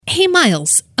Hey,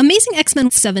 Miles, Amazing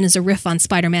X-Men 7 is a riff on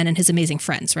Spider-Man and his amazing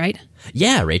friends, right?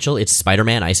 Yeah, Rachel, it's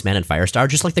Spider-Man, Iceman, and Firestar,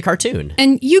 just like the cartoon.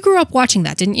 And you grew up watching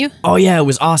that, didn't you? Oh yeah, it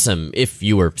was awesome. If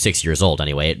you were 6 years old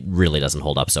anyway, it really doesn't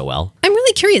hold up so well. I'm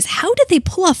really curious, how did they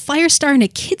pull off Firestar in a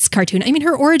kid's cartoon? I mean,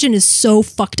 her origin is so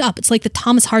fucked up. It's like the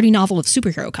Thomas Hardy novel of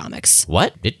superhero comics.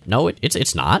 What?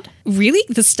 It's not. Really?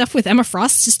 The stuff with Emma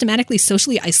Frost systematically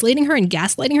socially isolating her and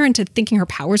gaslighting her into thinking her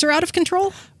powers are out of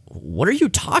control? What are you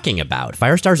talking about?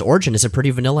 Firestar's origin is a pretty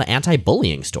vanilla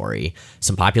anti-bullying story.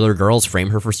 Some popular girls frame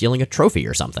her for stealing a trophy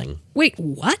or something. Wait,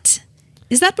 what?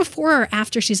 Is that before or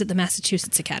after she's at the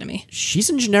Massachusetts Academy? She's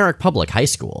in generic public high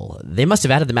school. They must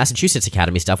have added the Massachusetts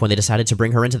Academy stuff when they decided to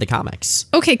bring her into the comics.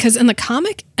 Okay, because in the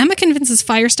comic, Emma convinces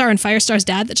Firestar and Firestar's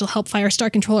dad that she'll help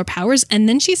Firestar control her powers, and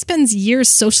then she spends years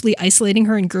socially isolating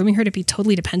her and grooming her to be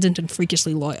totally dependent and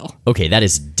freakishly loyal. Okay, that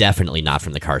is definitely not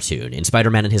from the cartoon. In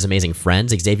Spider-Man and His Amazing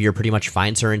Friends, Xavier pretty much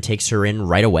finds her and takes her in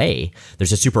right away.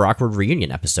 There's a super awkward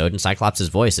reunion episode, and Cyclops'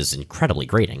 voice is incredibly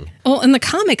grating. Well, in the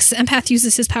comics, Empath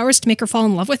uses his powers to make her fall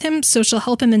in love with him, so she'll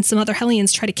help him and some other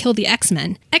Hellions try to kill the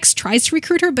X-Men. X tries to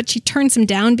recruit her, but she turns him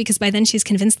down because by then she's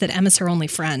convinced that Emma's her only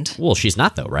friend. Well, she's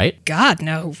not though, right? God,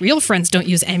 no. Real friends don't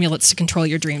use amulets to control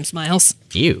your dreams, Miles.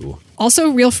 Ew.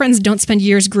 Also, real friends don't spend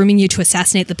years grooming you to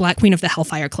assassinate the Black Queen of the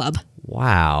Hellfire Club.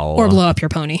 Wow. Or blow up your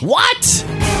pony. What?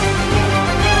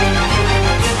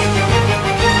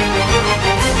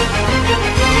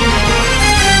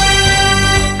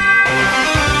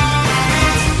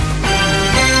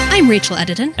 I'm Rachel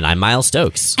Edidin. And I'm Miles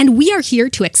Stokes. And we are here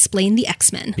to explain the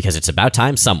X-Men. Because it's about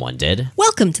time someone did.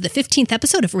 Welcome to the 15th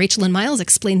episode of Rachel and Miles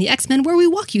Explain the X-Men, where we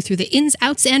walk you through the ins,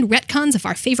 outs, and retcons of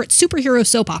our favorite superhero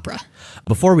soap opera.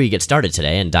 Before we get started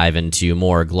today and dive into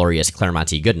more glorious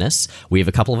Claremonty goodness, we have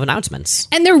a couple of announcements.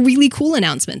 And they're really cool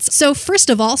announcements. So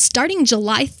first of all, starting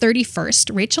July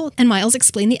 31st, Rachel and Miles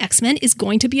Explain the X-Men is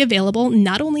going to be available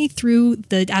not only through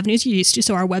the avenues you're used to,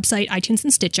 so our website, iTunes,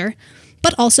 and Stitcher,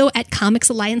 but also at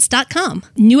comicsalliance.com.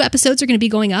 New episodes are going to be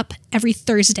going up every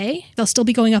Thursday. They'll still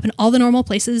be going up in all the normal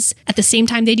places at the same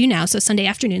time they do now, so Sunday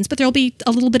afternoons, but there'll be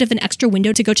a little bit of an extra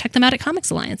window to go check them out at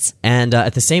Comics Alliance. And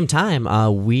at the same time,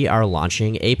 we are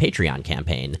launching a Patreon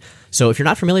campaign. So if you're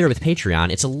not familiar with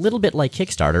Patreon, it's a little bit like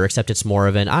Kickstarter, except it's more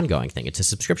of an ongoing thing. It's a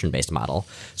subscription-based model.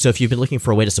 So if you've been looking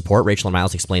for a way to support Rachel and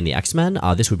Miles Explain the X-Men,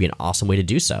 this would be an awesome way to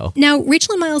do so. Now,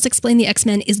 Rachel and Miles Explain the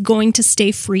X-Men is going to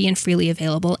stay free and freely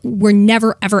available. We're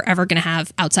never, ever, ever going to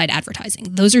have outside advertising.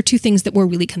 Those are two things that we're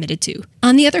really committed to.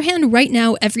 On the other hand, right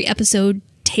now, every episode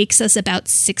takes us about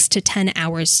 6 to 10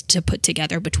 hours to put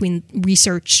together between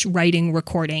research, writing,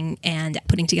 recording, and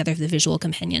putting together the visual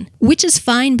companion, which is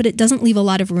fine, but it doesn't leave a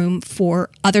lot of room for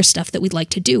other stuff that we'd like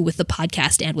to do with the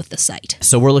podcast and with the site.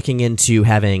 So we're looking into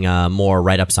having more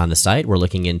write-ups on the site. We're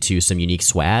looking into some unique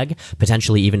swag,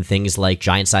 potentially even things like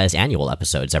giant-sized annual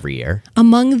episodes every year.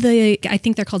 Among the, I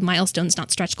think they're called milestones,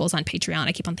 not stretch goals on Patreon.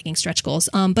 I keep on thinking stretch goals.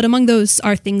 But among those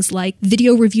are things like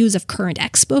video reviews of current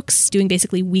X books, doing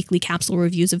basically weekly capsule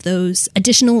reviews of those,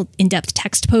 additional in-depth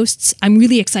text posts. I'm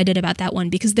really excited about that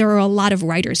one because there are a lot of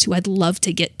writers who I'd love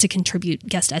to get to contribute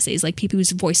guest essays, like people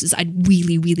whose voices I'd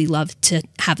really, really love to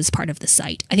have as part of the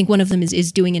site. I think one of them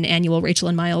is doing an annual Rachel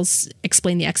and Miles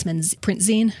Explain the X-Men's print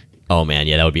zine. Oh man,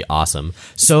 yeah, that would be awesome.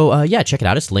 So yeah, check it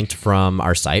out. It's linked from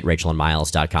our site,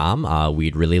 rachelandmiles.com.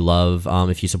 We'd really love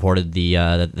if you supported the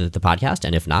podcast,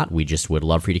 and if not, we just would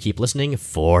love for you to keep listening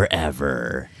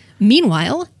forever.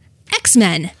 Meanwhile,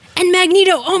 X-Men and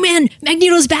Magneto. Oh man,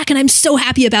 Magneto's back and I'm so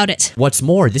happy about it. What's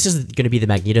more, this is going to be the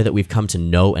Magneto that we've come to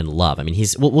know and love. I mean,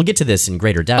 we'll get to this in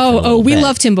greater depth. We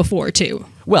loved him before too.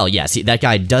 Well, yeah, see, that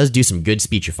guy does do some good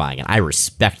speechifying, and I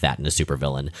respect that in a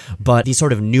supervillain. But the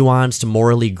sort of nuanced,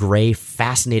 morally gray,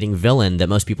 fascinating villain that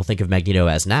most people think of Magneto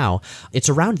as now, it's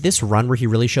around this run where he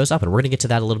really shows up, and we're going to get to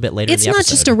that a little bit later in the episode. It's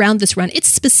not just around this run, it's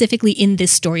specifically in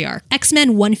this story arc.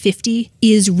 X-Men 150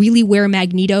 is really where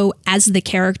Magneto, as the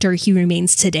character he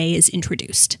remains today, is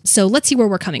introduced. So let's see where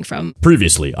we're coming from.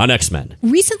 Previously on X-Men.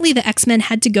 Recently, the X-Men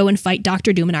had to go and fight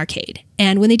Dr. Doom in Arcade.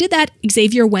 And when they did that,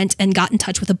 Xavier went and got in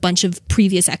touch with a bunch of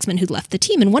previous X-Men who'd left the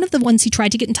team. And one of the ones he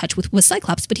tried to get in touch with was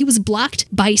Cyclops, but he was blocked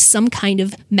by some kind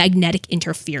of magnetic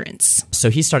interference. So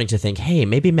he's starting to think, hey,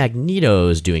 maybe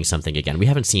Magneto's doing something again. We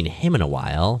haven't seen him in a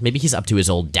while. Maybe he's up to his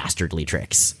old dastardly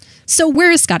tricks. So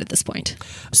where is Scott at this point?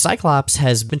 Cyclops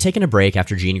has been taking a break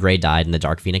after Jean Grey died in the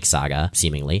Dark Phoenix saga,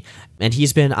 seemingly. And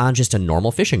he's been on just a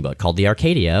normal fishing boat called the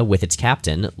Arcadia with its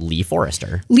captain, Lee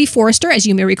Forrester. Lee Forrester, as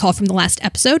you may recall from the last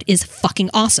episode, is fucking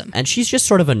awesome. And she's just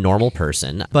sort of a normal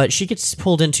person, but she gets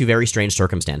pulled into very strange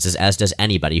circumstances, as does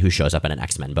anybody who shows up in an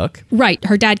X-Men book. Right.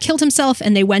 Her dad killed himself,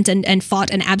 and they went and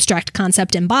fought an abstract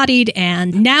concept embodied,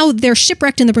 and now they're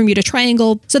shipwrecked in the Bermuda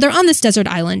Triangle. So they're on this desert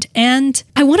island, and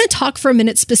I want to talk for a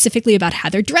minute specifically about how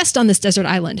they're dressed on this desert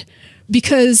island.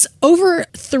 Because over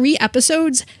 3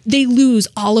 episodes, they lose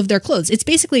all of their clothes. It's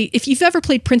basically, if you've ever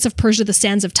played Prince of Persia: The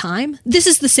Sands of Time, this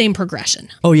is the same progression.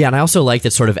 Oh yeah, and I also like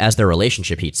that sort of as their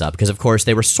relationship heats up, because of course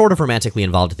they were sort of romantically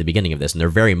involved at the beginning of this, and they're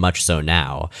very much so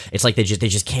now. It's like they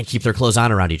just can't keep their clothes on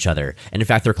around each other. And in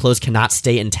fact, their clothes cannot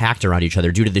stay intact around each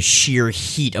other due to the sheer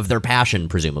heat of their passion,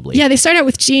 presumably. Yeah, they start out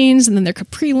with jeans, and then they're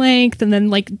capri length, and then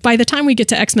like by the time we get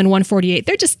to X-Men 148,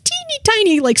 they're just teeny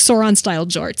tiny like Sauron-style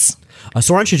jorts.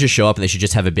 Sauron should just show up and they should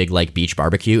just have a big like beach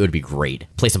barbecue. It would be great.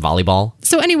 Play some volleyball.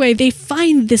 So anyway, they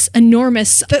find this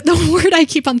enormous, the word I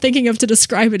keep on thinking of to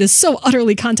describe it is so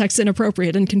utterly context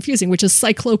inappropriate and confusing, which is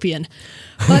cyclopean.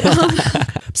 But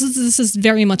so this is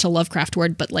very much a Lovecraft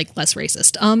word, but like less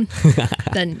racist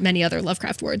than many other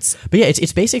Lovecraft words. But yeah,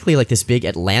 it's basically like this big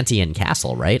Atlantean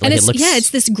castle, right? And Like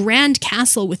it's this grand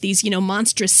castle with these,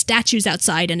 monstrous statues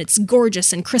outside, and it's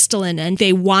gorgeous and crystalline, and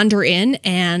they wander in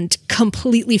and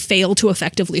completely fail to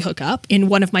effectively hook up in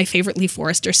one of my favorite Lee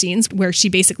Forrester scenes where she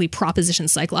basically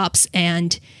propositions Cyclops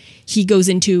and he goes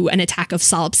into an attack of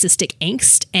solipsistic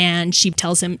angst, and she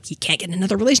tells him he can't get in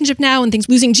another relationship now and things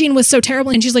losing Jean was so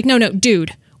terrible. And she's like, no,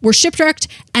 dude, we're shipwrecked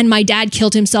and my dad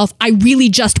killed himself. I really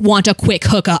just want a quick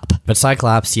hookup. But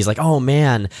Cyclops, he's like, oh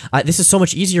man, this is so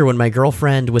much easier when my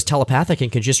girlfriend was telepathic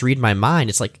and could just read my mind.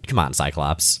 It's like, come on,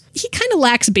 Cyclops. He kind of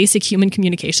lacks basic human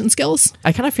communication skills.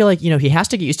 I kind of feel like, he has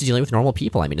to get used to dealing with normal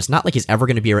people. I mean, it's not like he's ever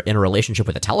going to be in a relationship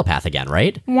with a telepath again,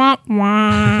 right? Wah,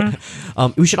 wah.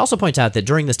 We should also point out that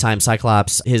during this time,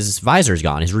 Cyclops, his visor's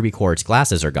gone, his ruby quartz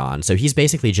glasses are gone, so he's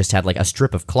basically just had like a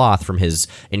strip of cloth from his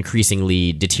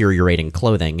increasingly deteriorating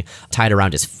clothing tied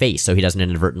around his face so he doesn't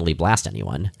inadvertently blast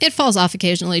anyone. It falls off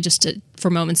occasionally just for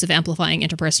moments of amplifying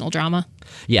interpersonal drama.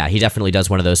 Yeah, he definitely does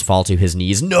one of those fall to his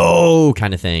knees, no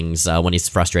kind of things when he's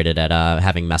frustrated at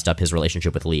having messed up his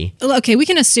relationship with Lee. Okay, we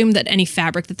can assume that any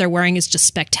fabric that they're wearing is just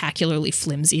spectacularly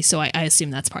flimsy, so I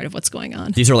assume that's part of what's going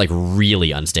on. These are like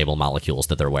really unstable molecules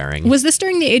that they're wearing. Was this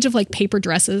during the age of like paper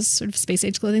dresses, sort of space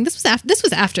age clothing? This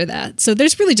was after that, so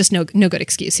there's really just no good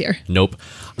excuse here. Nope.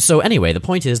 So anyway, the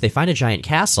point is they find a giant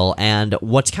castle, and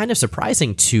what's kind of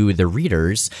surprising to the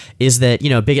readers is that,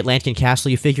 big Atlantean castle,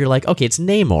 you figure like, okay, it's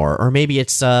Namor, or maybe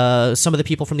it's some of the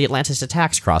people from the Atlantis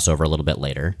Attacks crossover a little bit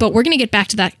later. But we're going to get back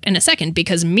to that in a second,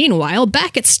 because meanwhile,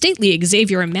 back at stately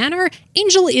Xavier Manor,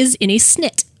 Angel is in a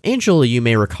snit. Angel, you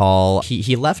may recall,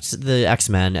 he left the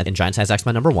X-Men in Giant Size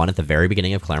X-Men #1 at the very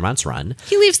beginning of Claremont's run.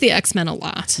 He leaves the X-Men a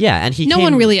lot. Yeah, and no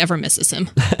one really ever misses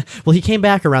him. Well, he came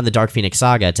back around the Dark Phoenix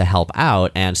saga to help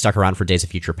out and stuck around for Days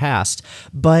of Future Past,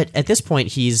 but at this point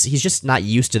he's just not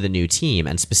used to the new team,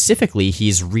 and specifically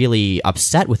he's really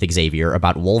upset with Xavier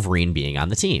about Wolverine being on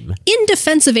the team. In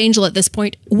defense of Angel at this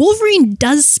point, Wolverine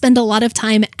does spend a lot of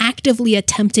time actively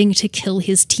attempting to kill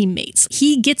his teammates.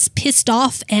 He gets pissed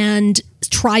off and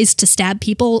tries to stab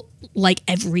people like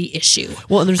every issue.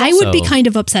 Well, and there's I would be kind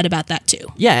of upset about that too.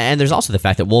 Yeah, and there's also the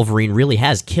fact that Wolverine really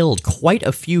has killed quite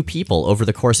a few people over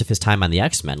the course of his time on the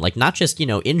X-Men. Like, not just,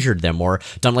 injured them or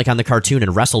done like on the cartoon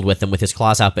and wrestled with them with his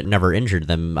claws out but never injured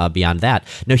them beyond that.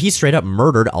 No, he straight up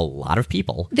murdered a lot of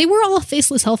people. They were all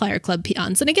faceless Hellfire Club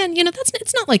peons. And again,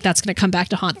 it's not like that's going to come back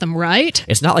to haunt them, right?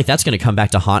 It's not like that's going to come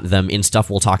back to haunt them in stuff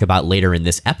we'll talk about later in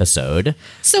this episode.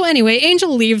 So anyway,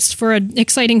 Angel leaves for an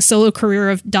exciting solo career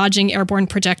of dodging airborne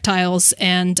projectiles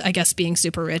and I guess being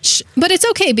super rich. But it's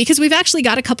okay because we've actually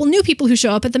got a couple new people who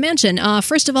show up at the mansion.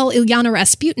 First of all, Illyana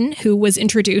Rasputin, who was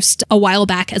introduced a while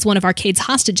back as one of Arcade's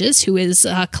hostages, who is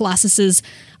Colossus's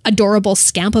adorable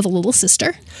scamp of a little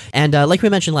sister. And like we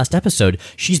mentioned last episode,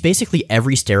 she's basically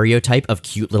every stereotype of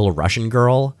cute little Russian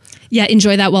girl. Yeah,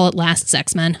 enjoy that while it lasts,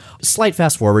 X-Men. Slight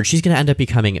fast forward, she's going to end up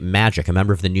becoming Magik, a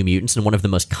member of the New Mutants and one of the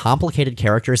most complicated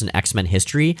characters in X-Men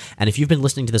history. And if you've been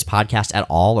listening to this podcast at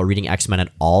all or reading X-Men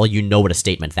at all, you know what a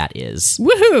statement that is.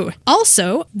 Woohoo!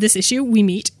 Also, this issue, we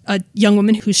meet a young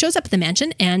woman who shows up at the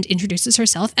mansion and introduces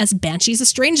herself as Banshee's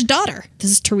estranged daughter.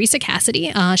 This is Teresa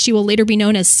Cassidy. She will later be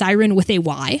known as Siren with a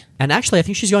Y. And actually, I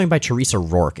think she's going by Teresa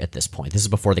Rourke at this point. This is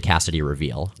before the Cassidy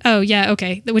reveal. Oh, yeah,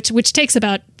 okay. Which takes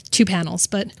about 2 panels,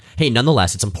 but Hey,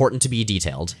 nonetheless, it's important to be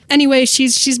detailed. anyway,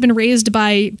 she's been raised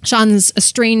by Sean's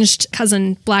estranged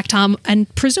cousin Black Tom,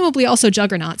 and presumably also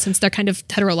Juggernaut, since they're kind of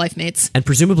hetero life mates. And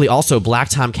presumably also Black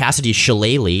Tom Cassidy's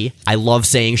shillelagh. I love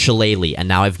saying shillelagh, and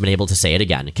now I've been able to say it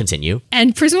again. Continue.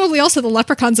 And presumably also the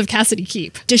leprechauns of Cassidy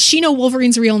Keep. Does she know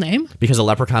Wolverine's real name? Because the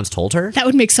leprechauns told her? That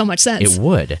would make so much sense. It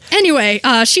would. Anyway,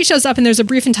 she shows up and there's a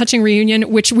brief and touching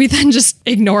reunion, which we then just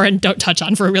ignore and don't touch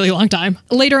on for a really long time.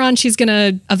 Later on, she's going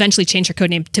to eventually change her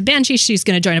codename to Banshee. She's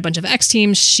going to join a bunch of X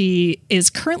teams. She is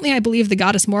currently, I believe, the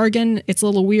Goddess Morrigan. It's a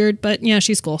little weird, but yeah,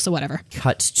 she's cool, so whatever.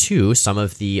 Cut to some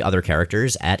of the other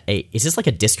characters at is this like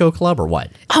a disco club or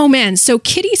what? Oh man, so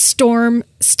Kitty, Storm,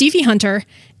 Stevie Hunter,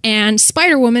 and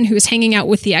Spider-Woman, who is hanging out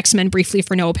with the X-Men briefly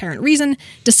for no apparent reason,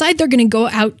 decide they're going to go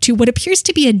out to what appears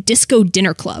to be a disco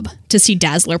dinner club to see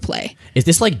Dazzler play. Is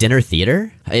this like dinner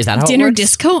theater? Is that how Dinner it works?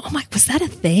 disco? Oh my, was that a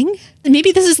thing?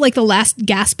 Maybe this is like the last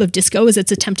gasp of disco as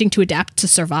it's attempting to adapt to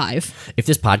survive. If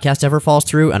this podcast ever falls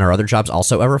through and our other jobs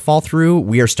also ever fall through,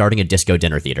 we are starting a disco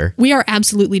dinner theater. We are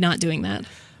absolutely not doing that.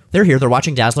 They're here, they're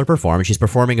watching Dazzler perform, and she's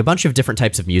performing a bunch of different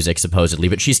types of music, supposedly,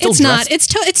 but she's still It's dressed...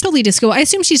 not. It's totally disco. I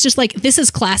assume she's just like, this is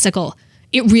classical.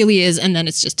 It really is, and then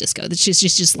it's just disco. She's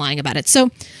just lying about it. So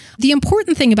the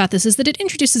important thing about this is that it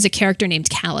introduces a character named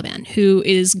Caliban, who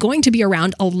is going to be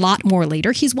around a lot more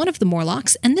later. He's one of the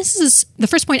Morlocks, and this is the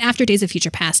first point after Days of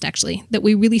Future Past, actually, that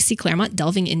we really see Claremont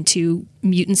delving into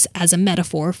mutants as a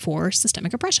metaphor for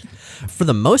systemic oppression. For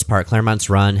the most part, Claremont's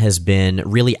run has been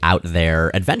really out there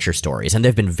adventure stories, and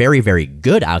they've been very, very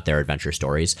good out there adventure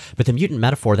stories, but the mutant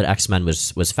metaphor that X-Men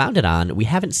was founded on, we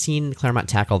haven't seen Claremont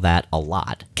tackle that a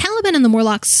lot. Caliban and the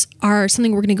Morlocks are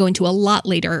something we're going to go into a lot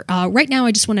later. Right now,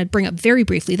 I just want to bring up very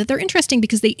briefly that they're interesting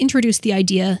because they introduce the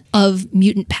idea of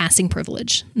mutant passing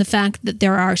privilege. The fact that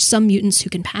there are some mutants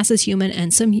who can pass as human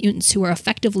and some mutants who are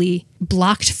effectively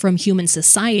blocked from human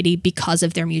society because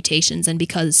of their mutations and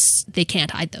because they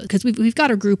can't hide those. Because we've got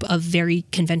a group of very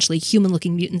conventionally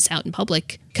human-looking mutants out in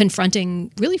public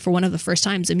confronting, really for one of the first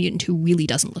times, a mutant who really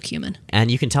doesn't look human. And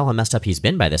you can tell how messed up he's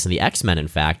been by this. And the X-Men, in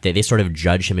fact, they sort of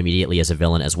judge him immediately as a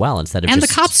villain as well, instead of And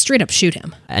just... the cops straight up shoot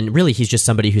him. And really, he's just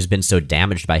somebody who's been so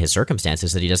damaged by his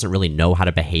circumstances that he doesn't really know how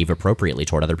to behave appropriately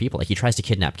toward other people. Like, he tries to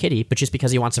kidnap Kitty, but just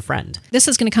because he wants a friend. This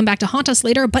is going to come back to haunt us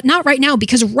later, but not right now,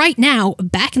 because right now,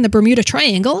 back in the Bermuda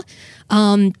Triangle,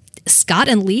 Scott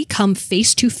and Lee come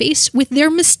face to face with their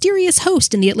mysterious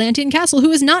host in the Atlantean castle, who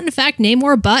is not in fact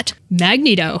Namor, but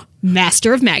Magneto,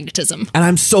 master of magnetism. And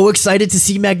I'm so excited to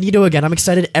see Magneto again. I'm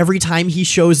excited every time he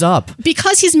shows up.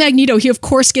 Because he's Magneto, he of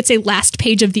course gets a last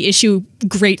page of the issue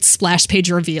great splash page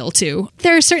reveal too.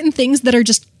 There are certain things that are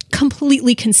just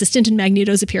completely consistent in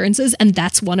Magneto's appearances, and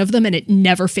that's one of them, and it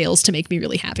never fails to make me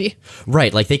really happy.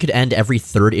 Right, like they could end every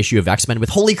third issue of X-Men with,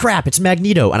 holy crap, it's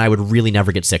Magneto, and I would really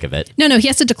never get sick of it. No, he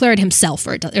has to declare it himself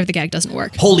or the gag doesn't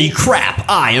work. Holy crap,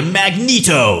 I am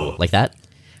Magneto! Like that?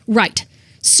 Right.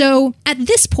 So at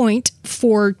this point,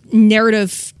 for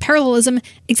narrative parallelism,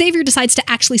 Xavier decides to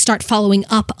actually start following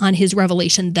up on his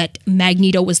revelation that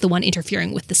Magneto was the one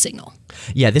interfering with the signal.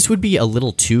 Yeah, this would be a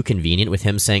little too convenient with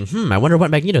him saying, I wonder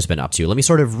what Magneto's been up to. Let me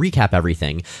sort of recap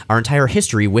everything, our entire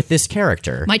history with this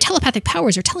character. My telepathic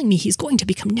powers are telling me he's going to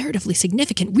become narratively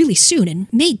significant really soon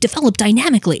and may develop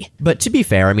dynamically. But to be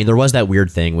fair, I mean, there was that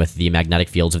weird thing with the magnetic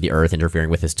fields of the Earth interfering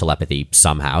with his telepathy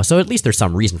somehow, so at least there's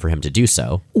some reason for him to do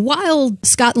so. While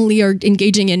Scott and Lee are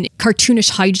engaging in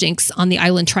cartoonish hijinks on the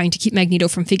island trying to keep Magneto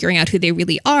from figuring out who they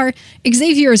really are,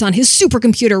 Xavier is on his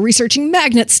supercomputer researching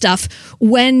magnet stuff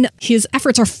when his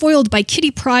efforts are foiled by Kitty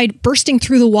Pryde bursting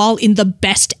through the wall in the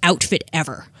best outfit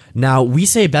ever. Now, we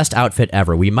say best outfit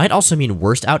ever. We might also mean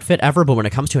worst outfit ever, but when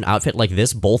it comes to an outfit like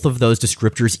this, both of those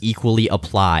descriptors equally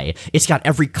apply. It's got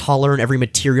every color and every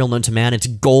material known to man. It's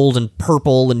gold and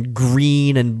purple and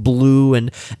green and blue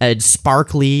and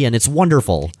sparkly, and it's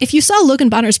wonderful. If you saw Logan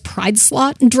Bonner's Pride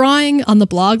slot drawing on the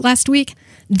blog last week,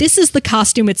 this is the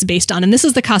costume it's based on, and this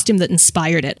is the costume that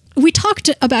inspired it. We talked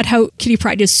about how Kitty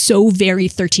Pryde is so very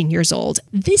 13 years old.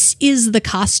 This is the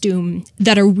costume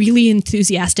that a really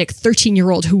enthusiastic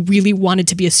 13-year-old who really wanted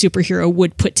to be a superhero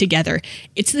would put together.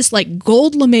 It's this like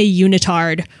gold lame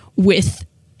unitard with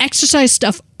exercise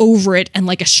stuff over it and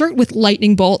like a shirt with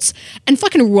lightning bolts and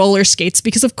fucking roller skates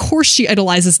because of course she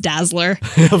idolizes Dazzler.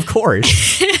 Of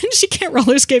course. And she can't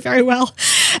roller skate very well.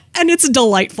 And it's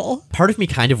delightful. Part of me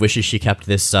kind of wishes she kept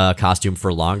this costume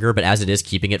for longer, but as it is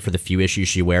keeping it for the few issues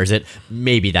she wears it,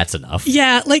 maybe that's enough.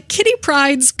 Yeah, like Kitty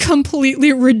Pryde's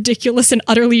completely ridiculous and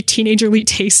utterly teenagerly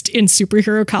taste in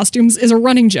superhero costumes is a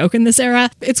running joke in this era.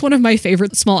 It's one of my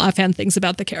favorite small offhand things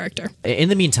about the character. In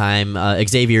the meantime,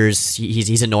 Xavier's,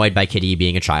 he's annoyed by Kitty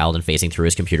being a child child and phasing through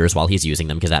his computers while he's using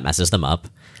them because that messes them up.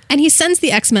 And he sends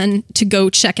the X-Men to go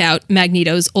check out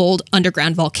Magneto's old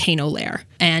underground volcano lair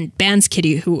and bans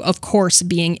Kitty, who, of course,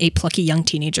 being a plucky young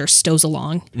teenager, stows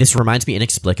along. This reminds me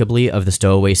inexplicably of the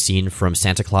stowaway scene from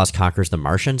Santa Claus Conquers the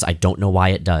Martians. I don't know why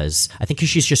it does. I think because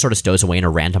she's just sort of stows away in a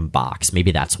random box.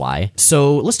 Maybe that's why.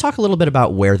 So let's talk a little bit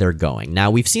about where they're going. Now,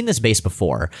 we've seen this base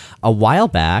before. A while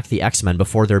back, the X-Men,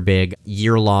 before their big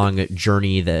year-long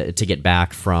journey to get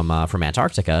back from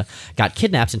Antarctica, got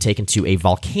kidnapped and taken to a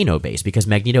volcano base because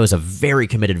Magneto is a very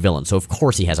committed villain, so of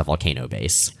course he has a volcano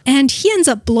base. And he ends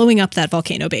up blowing up that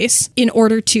volcano base in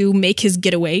order to make his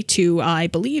getaway to, I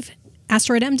believe,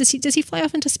 Asteroid M. Does he fly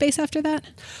off into space after that?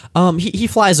 He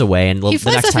flies away, and he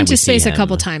flies the next off time into we see space him, a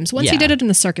couple times. Once he did it in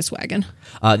a circus wagon.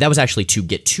 That was actually to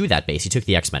get to that base. He took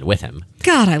the X-Men with him.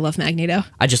 God, I love Magneto.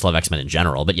 I just love X-Men in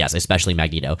general, but yes, especially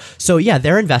Magneto. So yeah,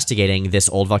 they're investigating this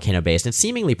old volcano base, and it's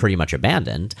seemingly pretty much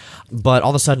abandoned. But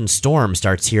all of a sudden, Storm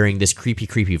starts hearing this creepy,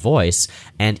 creepy voice,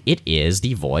 and it is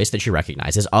the voice that she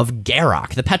recognizes of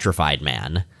Garrock, the Petrified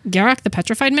Man. Garrock, the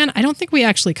Petrified Man? I don't think we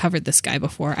actually covered this guy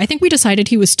before. I think we decided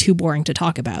he was too boring to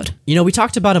talk about. You know, we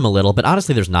talked about him a little, but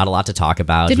honestly, there's not a lot to talk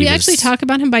about. Did we actually talk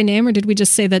about him by name, or did we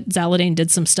just say that Zaladane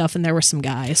did some stuff and there were some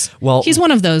guys? Well, he's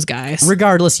one of those guys.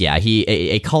 Regardless, yeah,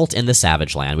 a cult in the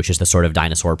Savage Land, which is the sort of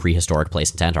dinosaur prehistoric place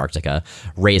in Antarctica,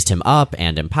 raised him up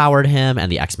and empowered him,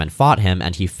 and the X-Men fought him,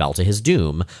 and he fell to his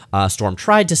doom. Storm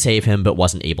tried to save him, but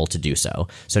wasn't able to do so.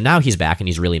 So now he's back, and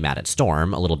he's really mad at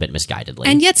Storm, a little bit misguidedly.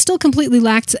 And yet still completely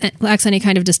lacks any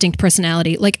kind of distinct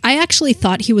personality. Like, I actually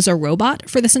thought he was a robot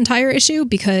for this entire issue,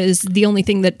 because the only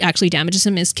thing that actually damages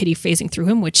him is Kitty phasing through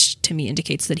him, which to me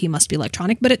indicates that he must be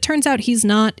electronic, but it turns out he's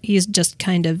not. He's just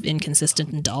kind of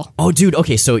inconsistent and dull. Oh, dude,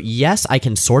 okay, so yes, I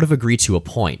can sort of agree to a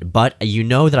point, but you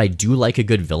know that I do like a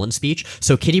good villain speech,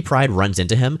 so Kitty Pryde runs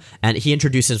into him, and he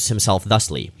introduces himself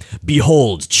thusly.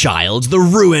 Behold, child, the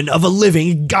ruin of a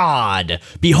living god!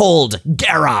 Behold,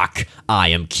 Garrock! I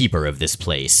am keeper of this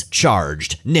place,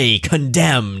 charged, nay,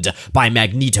 condemned, by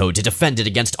Magneto to defend it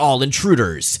against all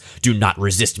intruders. Do not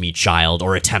resist me, child,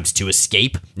 or attempt to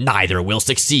escape. Neither will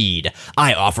succeed.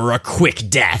 I offer a quick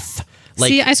death.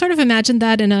 See, I sort of imagined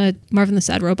that in a Marvin the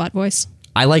Sad Robot voice.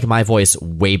 I like my voice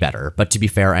way better, but to be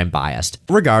fair, I'm biased.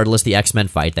 Regardless, the X-Men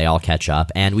fight, they all catch up,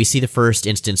 and we see the first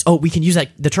instance, we can use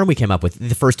the term we came up with,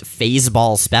 the first phase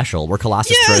ball special, where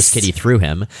Colossus throws Kitty through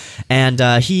him,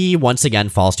 and he once again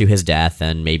falls to his death,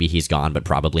 and maybe he's gone, but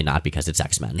probably not, because it's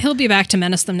X-Men. He'll be back to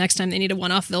menace them next time they need a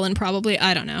one-off villain, probably.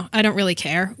 I don't know. I don't really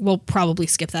care. We'll probably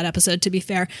skip that episode, to be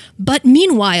fair. But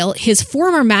meanwhile, his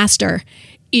former master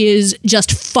is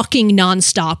just fucking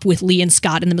nonstop with Lee and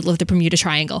Scott in the middle of the Bermuda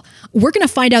Triangle. We're going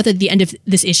to find out at the end of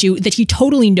this issue that he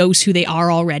totally knows who they are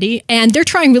already, and they're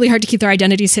trying really hard to keep their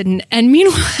identities hidden. And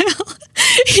meanwhile,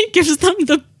 he gives them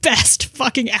the best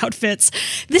fucking outfits.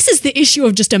 This is the issue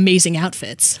of just amazing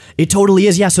outfits. It totally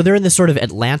is, yeah. So they're in this sort of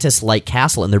Atlantis-like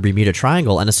castle in the Bermuda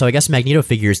Triangle, and so I guess Magneto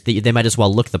figures they might as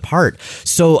well look the part.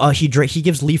 So he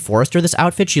gives Lee Forrester this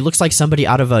outfit. She looks like somebody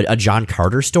out of a John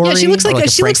Carter story. Yeah, she looks like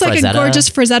a gorgeous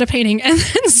Frazetta painting. And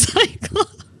then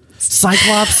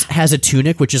Cyclops has a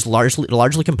tunic which is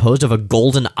largely composed of a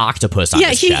golden octopus on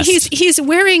his chest. He's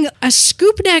wearing a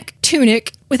scoop neck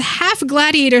tunic with half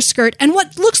gladiator skirt and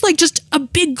what looks like just a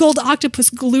big gold octopus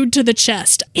glued to the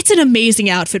chest. It's an amazing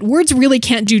outfit. Words really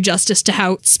can't do justice to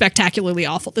how spectacularly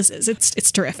awful this is. It's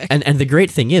terrific. And the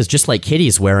great thing is, just like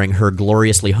Kitty's wearing her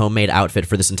gloriously homemade outfit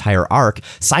for this entire arc,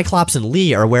 Cyclops and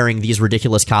Lee are wearing these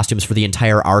ridiculous costumes for the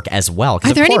entire arc as well.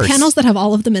 Are there any panels that have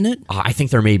all of them in it? I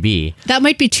think there may be. That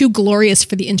might be too glorious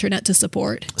for the internet to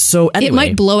support. So anyway, it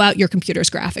might blow out your computer's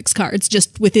graphics cards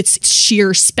just with its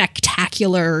sheer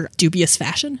spectacular dubious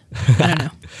fashion. I don't know.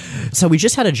 So we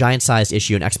just had a giant-sized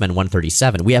issue in X-Men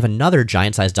 137. We have another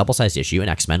giant-sized, double-sized issue in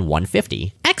X-Men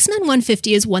 150. X-Men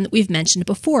 150 is one that we've mentioned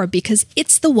before because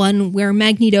it's the one where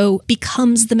Magneto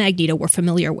becomes the Magneto we're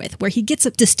familiar with, where he gets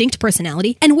a distinct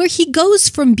personality and where he goes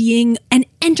from being an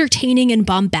entertaining and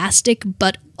bombastic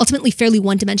but ultimately fairly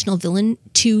one-dimensional villain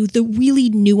to the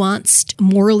really nuanced,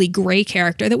 morally gray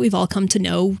character that we've all come to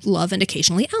know, love, and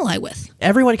occasionally ally with.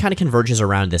 Everyone kind of converges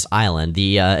around this island.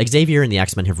 The Xavier and the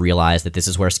X-Men have realized that this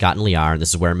is where Scott and Lee are, and this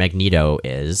is where Magneto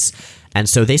is. And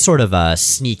so they sort of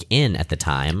sneak in at the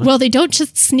time. Well, they don't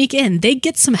just sneak in. They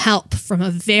get some help from a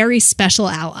very special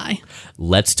ally.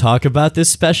 Let's talk about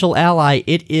this special ally.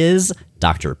 It is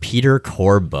Dr. Peter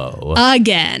Corbeau.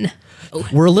 Again.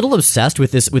 We're a little obsessed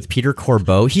with this with Peter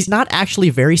Corbeau. He's not actually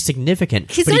very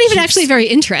significant. He's not even actually very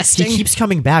interesting. He keeps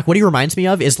coming back. What he reminds me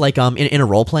of is like in a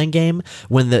role-playing game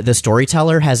when the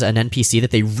storyteller has an NPC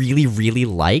that they really, really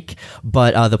like,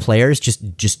 but the players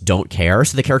just don't care.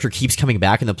 So the character keeps coming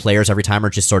back and the players every time are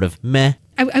just sort of meh.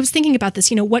 I was thinking about this,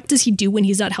 what does he do when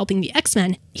he's not helping the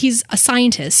X-Men? He's a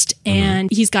scientist and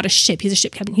he's got a ship. He's a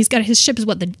ship captain. His ship is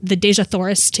the Deja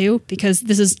Thoris too, because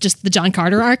this is just the John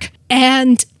Carter arc.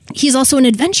 And he's also an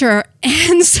adventurer.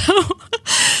 And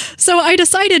so I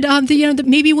decided that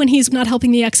maybe when he's not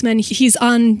helping the X-Men, he's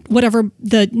on whatever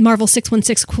the Marvel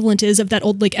 616 equivalent is of that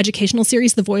old educational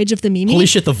series, The Voyage of the Mimi. Holy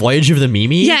shit, The Voyage of the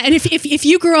Mimi? Yeah, and if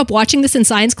you grew up watching this in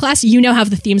science class, have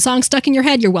the theme song stuck in your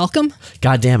head. You're welcome.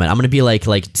 God damn it. I'm going to be like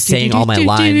saying all my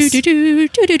lines.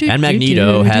 And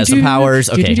Magneto has some powers.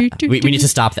 Okay, we need to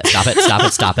stop that.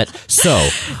 Stop it. So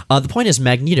the point is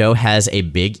Magneto has a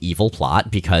big evil plot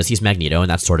because he's Magneto and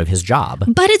that's sort of his job.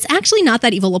 But it's actually not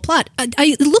that evil a plot.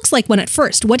 It looks like one at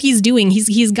first. What he's doing,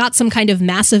 he's got some kind of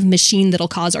massive machine that'll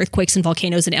cause earthquakes and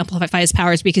volcanoes and amplify his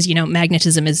powers because,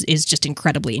 magnetism is just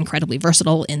incredibly, incredibly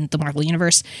versatile in the Marvel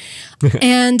universe.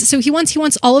 And so he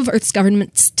wants all of Earth's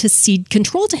governments to cede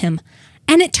control to him.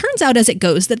 And it turns out as it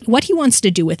goes that what he wants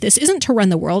to do with this isn't to run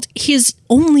the world. His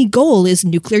only goal is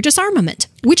nuclear disarmament,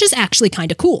 which is actually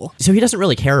kind of cool. So he doesn't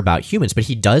really care about humans, but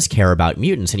he does care about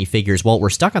mutants. And he figures, well,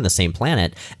 we're stuck on the same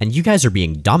planet and you guys are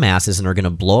being dumbasses and are going to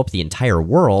blow up the entire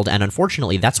world. And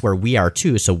unfortunately, that's where we are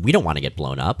too. So we don't want to get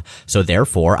blown up. So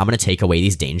therefore, I'm going to take away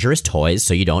these dangerous toys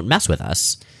so you don't mess with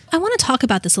us. I want to talk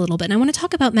about this a little bit, and I want to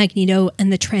talk about Magneto and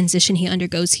the transition he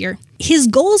undergoes here. His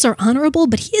goals are honorable,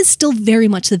 but he is still very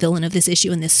much the villain of this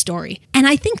issue in this story. And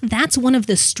I think that's one of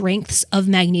the strengths of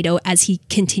Magneto as he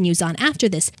continues on after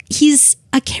this. He's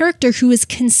a character who is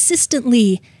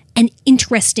consistently and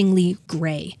interestingly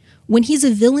gray. When he's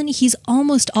a villain, he's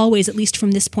almost always, at least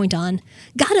from this point on,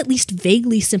 got at least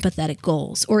vaguely sympathetic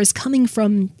goals, or is coming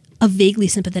from a vaguely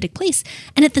sympathetic place.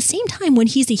 And at the same time, when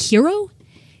he's a hero,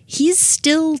 he's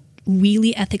still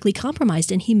really ethically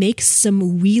compromised and he makes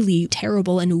some really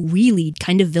terrible and really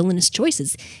kind of villainous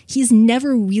choices. He's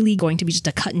never really going to be just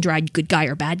a cut and dried good guy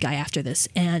or bad guy after this.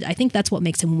 And I think that's what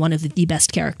makes him one of the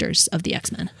best characters of the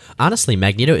X-Men. Honestly,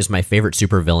 Magneto is my favorite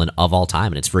supervillain of all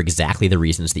time, and it's for exactly the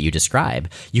reasons that you describe.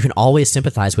 You can always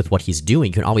sympathize with what he's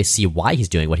doing. You can always see why he's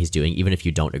doing what he's doing, even if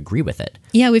you don't agree with it.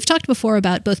 Yeah, we've talked before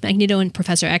about both Magneto and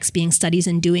Professor X being studies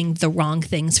and doing the wrong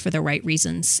things for the right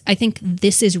reasons. I think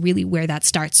this is really where that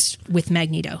starts with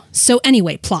Magneto. So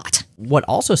anyway, plot. What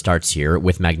also starts here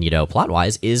with Magneto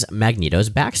plot-wise is Magneto's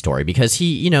backstory, because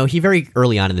he very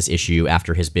early on in this issue,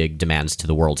 after his big demands to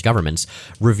the world's governments,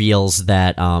 reveals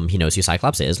that he knows who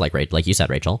Cyclops is, like you said,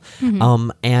 Rachel.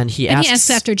 Mm-hmm. And he asks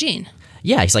after Jean.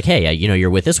 Yeah, he's like, hey,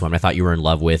 you're with this woman. I thought you were in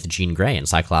love with Jean Grey. And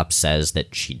Cyclops says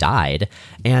that she died.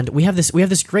 And we have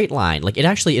this great line. Like, it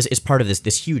actually is part of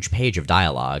this huge page of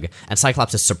dialogue. And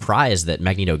Cyclops is surprised that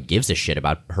Magneto gives a shit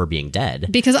about her being dead.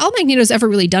 Because all Magneto's ever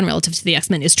really done relative to the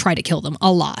X-Men is try to kill them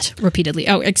a lot, repeatedly.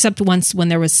 Oh, except once when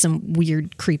there was some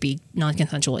weird, creepy,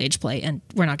 non-consensual age play. And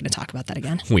we're not going to talk about that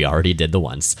again. We already did the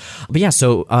once. But yeah,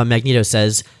 so Magneto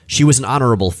says, she was an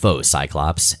honorable foe,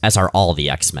 Cyclops, as are all the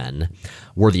X-Men,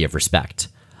 worthy of respect.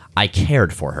 I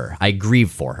cared for her. I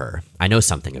grieved for her. I know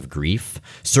something of grief.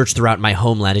 Search throughout my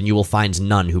homeland and you will find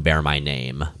none who bear my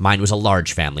name. Mine was a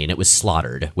large family and it was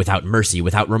slaughtered, without mercy,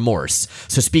 without remorse.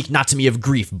 So speak not to me of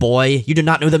grief, boy. You do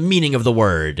not know the meaning of the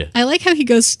word. I like how he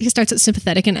starts at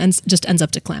sympathetic and ends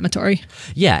up declamatory.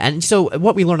 Yeah, and so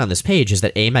what we learn on this page is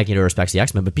that A, Magneto respects the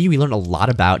X-Men, but B, we learn a lot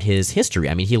about his history.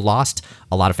 I mean, he lost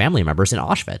a lot of family members in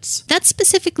Auschwitz. That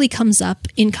specifically comes up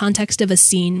in context of a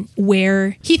scene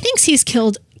where he thinks he's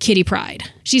killed Kitty Pryde.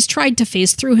 She's tried to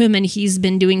phase through him and he's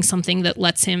been doing something that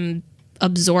lets him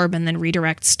absorb and then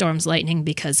redirect Storm's lightning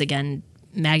because, again,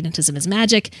 magnetism is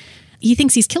magic. He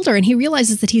thinks he's killed her and he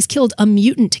realizes that he's killed a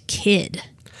mutant kid.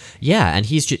 Yeah, and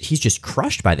he's just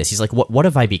crushed by this. He's like, what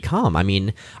have I become? I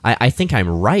mean, I think I'm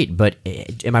right, but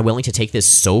am I willing to take this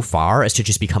so far as to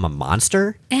just become a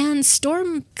monster? And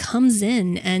Storm comes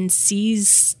in and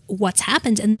sees what's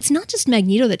happened. And it's not just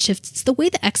Magneto that shifts, it's the way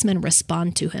the X-Men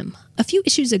respond to him. A few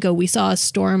issues ago, we saw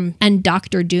Storm and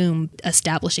Doctor Doom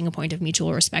establishing a point of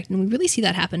mutual respect. And we really see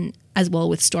that happen as well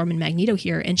with Storm and Magneto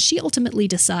here. And she ultimately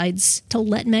decides to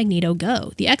let Magneto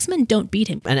go. The X-Men don't beat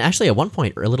him. And actually, at one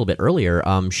point, a little bit earlier,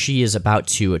 she is about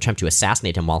to attempt to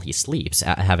assassinate him while he sleeps,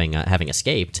 having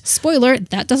escaped. Spoiler,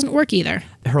 that doesn't work either.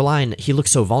 Her line, he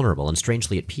looks so vulnerable and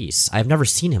strangely at peace. I have never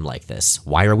seen him like this.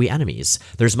 Why are we enemies?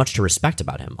 There's much to respect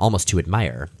about him, almost to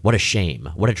admire. What a shame.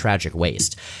 What a tragic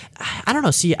waste. I don't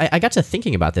know. See, I got got to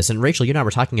thinking about this, and Rachel, you and I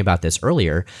were talking about this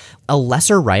earlier. A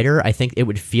lesser writer, I think it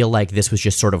would feel like this was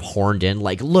just sort of horned in,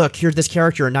 like, look, here's this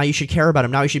character, and now you should care about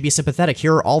him, now you should be sympathetic,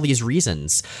 here are all these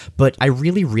reasons. But I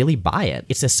really, really buy it.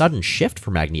 It's a sudden shift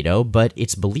for Magneto, but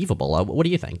it's believable. What do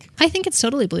you think? I think it's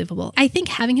totally believable. I think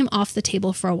having him off the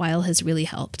table for a while has really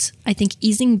helped. I think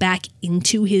easing back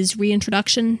into his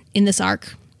reintroduction in this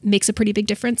arc makes a pretty big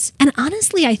difference. And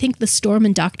honestly, I think the Storm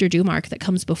and Dr. Doom arc that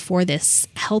comes before this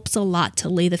helps a lot to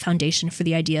lay the foundation for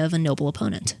the idea of a noble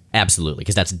opponent. Absolutely,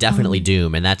 because that's definitely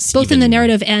Doom, and that's both in the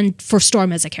narrative and for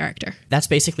Storm as a character. That's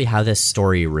basically how this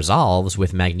story resolves,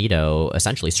 with Magneto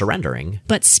essentially surrendering.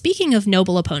 But speaking of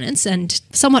noble opponents, and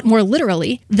somewhat more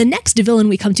literally, the next villain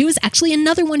we come to is actually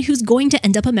another one who's going to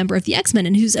end up a member of the X-Men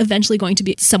and who's eventually going to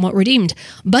be somewhat redeemed,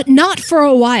 but not for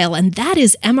a while, and that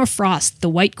is Emma Frost, the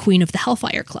White Queen of the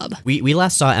Hellfire Club. We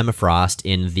last saw Emma Frost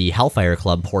in the Hellfire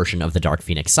Club portion of the Dark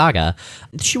Phoenix saga.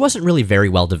 She wasn't really very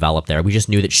well developed there. We just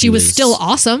knew that she was still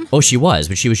awesome. Oh, she was,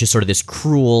 but she was just sort of this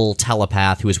cruel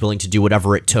telepath who was willing to do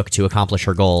whatever it took to accomplish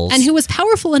her goals. And who was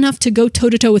powerful enough to go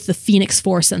toe-to-toe with the Phoenix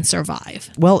Force and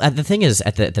survive. Well, the thing is,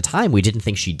 at the time, we didn't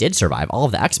think she did survive. All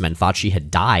of the X-Men thought she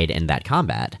had died in that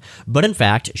combat. But in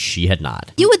fact, she had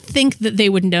not. You would think that they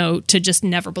would know to just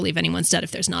never believe anyone's dead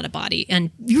if there's not a body. And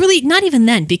really, not even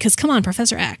then, because come on,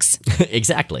 Professor X.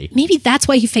 Exactly. Maybe that's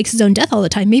why he fakes his own death all the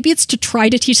time. Maybe it's to try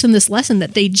to teach them this lesson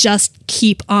that they just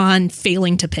keep on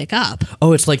failing to pick up.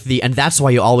 Oh, it's like and that's why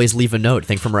you always leave a note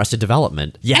thing from Arrested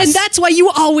Development. Yes. And that's why you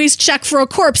always check for a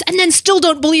corpse and then still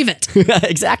don't believe it.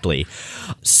 Exactly.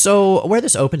 So where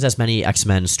this opens, as many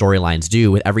X-Men storylines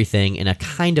do, with everything in a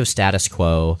kind of status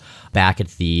quo back at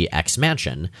the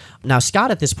X-Mansion. Now,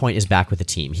 Scott at this point is back with the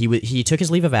team. He took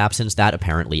his leave of absence. That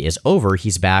apparently is over.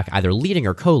 He's back either leading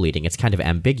or co-leading. It's kind of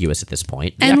ambiguous at this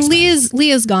point. And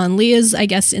Leah's gone. Leah's, I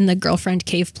guess, in the girlfriend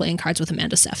cave playing cards with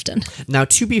Amanda Sefton. Now,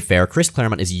 to be fair, Chris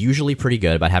Claremont is usually pretty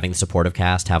good about having the supportive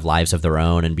cast have lives of their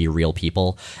own and be real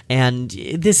people. And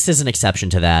this is an exception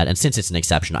to that. And since it's an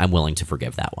exception, I'm willing to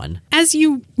forgive that one. As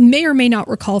you may or may not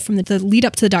recall from the lead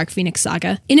up to the Dark Phoenix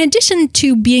saga, in addition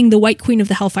to being the White Queen of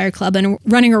the Hellfire Club and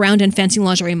running around in fancy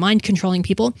lingerie mind controlling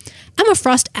people, Emma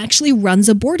Frost actually runs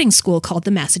a boarding school called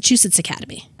the Massachusetts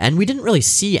Academy. And we didn't really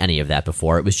see any of that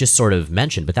before. It was just sort of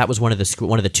mentioned, but that was one of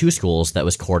the two schools that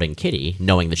was courting Kitty,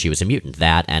 knowing that she was a mutant,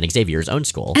 that and Xavier's own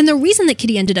school. And the reason that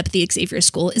Kitty ended up at the Xavier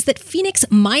school is that Phoenix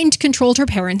mind controlled her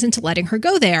parents into letting her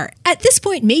go there. At this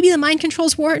point, maybe the mind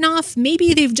controls weren't off.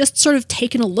 Maybe they've just sort of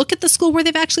taken a look at the school where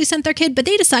they've actually sent their kid, but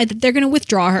they decide that they're going to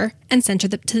withdraw her and send her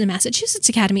to the Massachusetts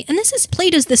Academy. And this is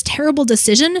played as this terrible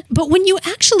decision, but when you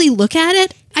actually look at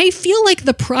it, I feel like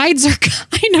the prides are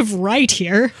kind of right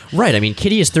here. Right. I mean,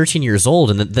 Kitty is 13 years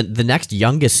old, and the next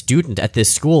youngest student at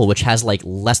this school, which has like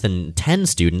less than 10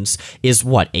 students, is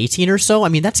what, 18 or so? I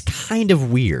mean, that's kind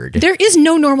of weird. There is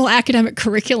no normal academic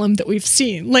curriculum that we've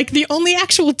seen. Like, the only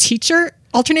actual teacher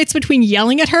alternates between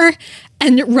yelling at her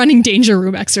and running danger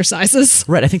room exercises.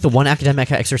 Right. I think the one academic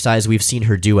exercise we've seen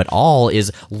her do at all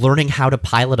is learning how to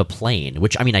pilot a plane,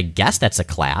 which, I mean, I guess that's a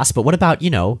class, but what about,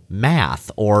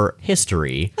 math or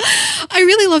history? I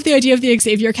really love the idea of the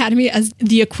Xavier Academy as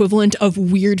the equivalent of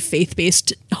weird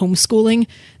faith-based homeschooling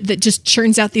that just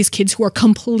churns out these kids who are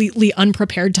completely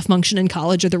unprepared to function in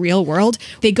college or the real world.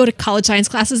 They go to college science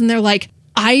classes and they're like,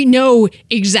 I know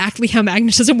exactly how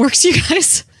magnetism works, you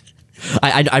guys.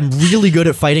 I'm really good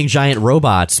at fighting giant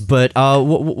robots, but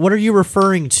what are you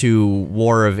referring to,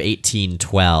 War of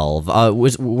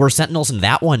 1812? Were Sentinels in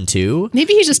that one too?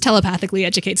 Maybe he just telepathically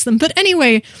educates them. But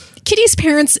anyway, Kitty's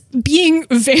parents, being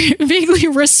vaguely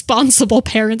responsible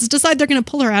parents, decide they're going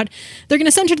to pull her out. They're going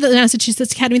to send her to the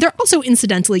Massachusetts Academy. They're also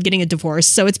incidentally getting a divorce.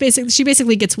 So she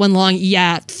basically gets one long,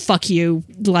 yeah, fuck you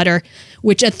letter,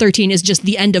 which at 13 is just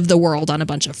the end of the world on a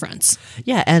bunch of fronts.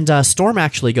 Yeah, and Storm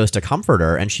actually goes to comfort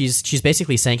her, and she's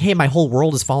basically saying, hey, my whole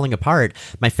world is falling apart.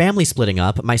 My family's splitting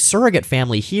up. My surrogate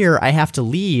family here, I have to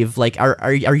leave. Like,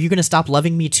 are you going to stop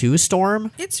loving me too,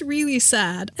 Storm? It's really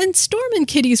sad. And Storm and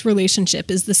Kitty's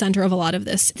relationship is the center of a lot of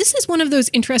this. This is one of those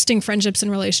interesting friendships and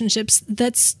relationships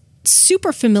that's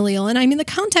super familial. And I mean, the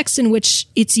context in which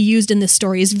it's used in this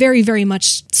story is very, very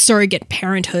much surrogate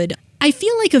parenthood. I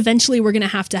feel like eventually we're going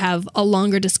to have a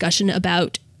longer discussion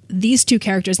about these two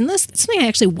characters, and that's something I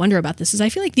actually wonder about this, is I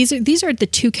feel like these are the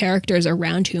two characters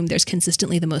around whom there's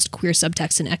consistently the most queer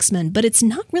subtext in X-Men, but it's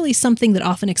not really something that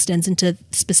often extends into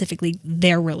specifically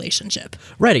their relationship.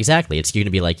 Right, exactly. It's going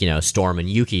to be like, Storm and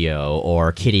Yukio,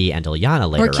 or Kitty and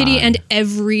Illyana later on. Or Kitty and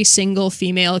every single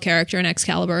female character in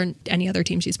Excalibur and any other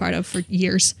team she's part of for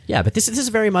years. Yeah, but this is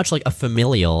very much like a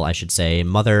familial, I should say,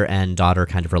 mother and daughter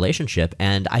kind of relationship,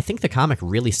 and I think the comic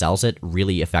really sells it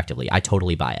really effectively. I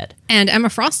totally buy it. And Emma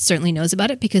Frost Frost certainly knows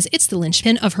about it because it's the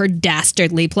linchpin of her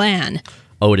dastardly plan.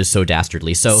 Oh, it is so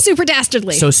dastardly. Super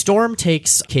dastardly. So Storm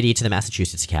takes Kitty to the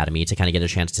Massachusetts Academy to kind of get a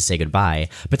chance to say goodbye,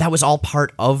 but that was all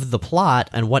part of the plot,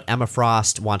 and what Emma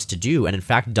Frost wants to do, and in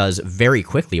fact does very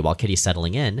quickly while Kitty's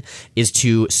settling in, is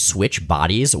to switch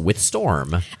bodies with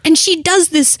Storm. And she does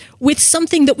this with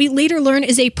something that we later learn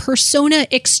is a persona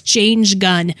exchange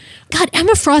gun. God,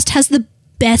 Emma Frost has the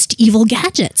best evil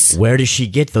gadgets. Where does she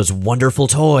get those wonderful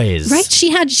toys? Right?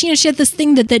 She had this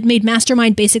thing that made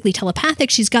Mastermind basically telepathic.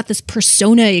 She's got this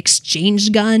persona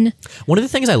exchange gun. One of the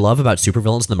things I love about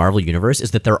supervillains in the Marvel Universe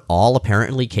is that they're all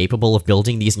apparently capable of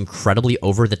building these incredibly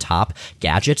over-the-top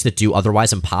gadgets that do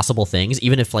otherwise impossible things,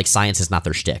 even if like science is not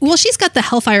their shtick. Well, she's got the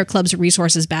Hellfire Club's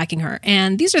resources backing her,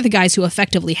 and these are the guys who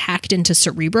effectively hacked into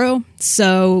Cerebro.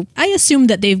 So I assume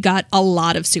that they've got a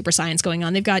lot of super science going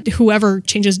on. They've got whoever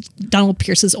changes Donald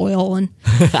Pierce's oil and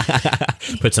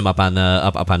puts him up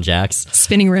on Jack's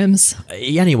spinning rims.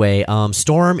 Anyway,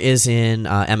 Storm is in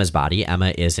Emma's body.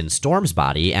 Emma is in Storm's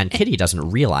body, and Kitty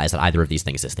doesn't realize that either of these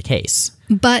things is the case.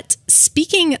 But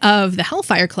speaking of the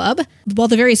Hellfire Club, while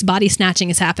the various body snatching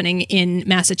is happening in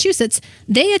Massachusetts,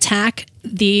 they attack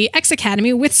the X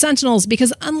Academy with Sentinels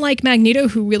because unlike Magneto,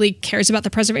 who really cares about the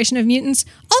preservation of mutants,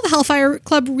 all the Hellfire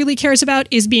Club really cares about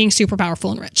is being super powerful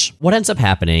and rich. What ends up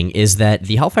happening is that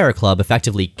the Hellfire Club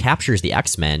effectively captures the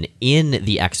X-Men in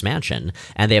the X-Mansion,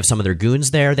 and they have some of their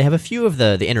goons there. They have a few of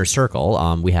the inner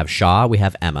circle. We have Shaw, we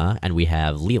have Emma, and we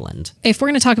have Leland. If we're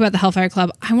going to talk about the Hellfire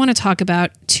Club, I want to talk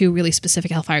about two really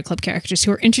specific Hellfire Club characters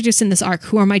who are introduced in this arc,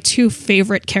 who are my two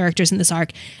favorite characters in this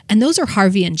arc, and those are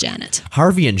Harvey and Janet.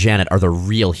 Harvey and Janet are the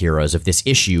real heroes of this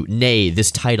issue, nay,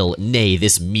 this title, nay,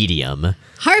 this medium.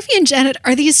 Harvey and Janet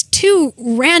are these two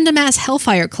random-ass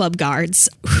Hellfire Club guards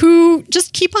who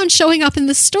just keep on showing up in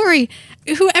this story,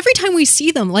 who every time we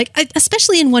see them, like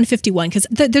especially in 151, because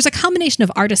there's a combination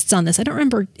of artists on this. I don't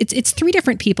remember. It's three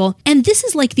different people. And this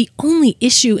is like the only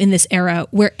issue in this era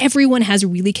where everyone has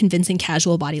really convincing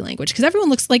casual body language. Because everyone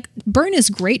looks like Byrne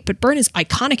is great, but Byrne is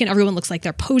iconic and everyone looks like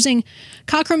they're posing.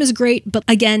 Cockrum is great, but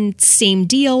again, same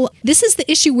deal. This is the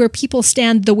issue where people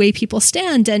stand the way people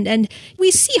stand. And we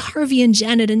see Harvey and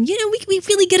Janet and, we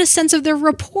really get a sense of their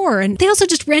rapport. And they also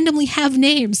just randomly have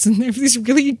names. And they have these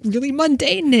really, really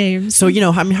mundane names. So,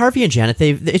 Harvey and Janet,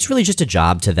 it's really just a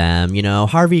job to them.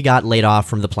 Harvey got laid off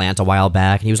from the plant a while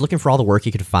back, and he was looking for all the work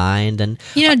he could find. And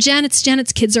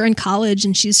Janet's kids are in college,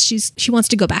 and she wants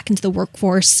to go back into the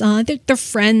workforce. They're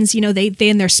friends. They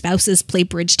and their spouses play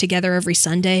bridge together every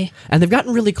Sunday. And they've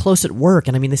gotten really close at work,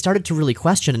 and they started to really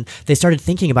question, and they started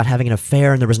thinking about having an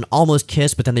affair, and there was an almost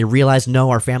kiss, but then they realized, no,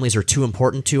 our families are too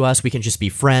important to us. We can just be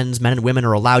friends. Men and women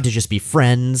are allowed to just be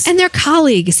friends. And they're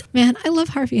colleagues. Man, I love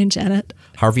Harvey and Janet.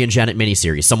 Harvey and Janet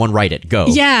miniseries. Someone write it. Go.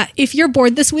 Yeah, if you're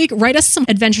bored this week, write us some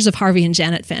Adventures of Harvey and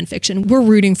Janet fan fiction. We're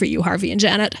rooting for you, Harvey and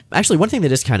Janet. Actually, one thing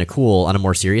that is kind of cool on a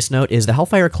more serious note is the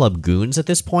Hellfire Club goons at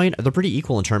this point, they're pretty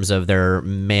equal in terms of their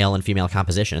male and female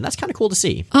composition, and that's kind of cool to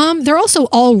see. They're also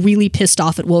all really pissed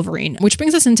off at Wolverine, which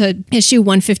brings us into issue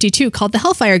 152 called The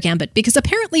Hellfire Gambit, because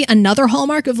apparently another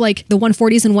hallmark of like the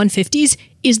 140s and 150s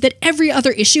is that every other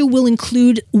issue will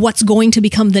include what's going to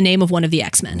become the name of one of the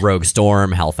X-Men. Rogue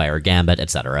Storm, Hellfire Gambit,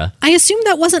 etc. I assume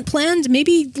that wasn't planned.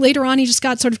 Maybe later on he just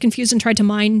got sort of confused and tried to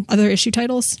mine other issue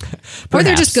titles. Or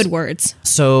they're just good words.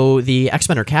 So the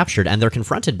X-Men are captured, and they're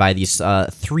confronted by these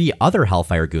three other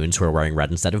Hellfire goons who are wearing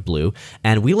red instead of blue,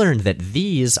 and we learned that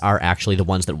these are actually the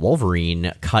ones that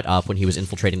Wolverine cut up when he was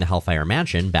infiltrating the Hellfire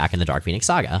Mansion back in the Dark Phoenix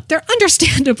saga. They're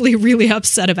understandably really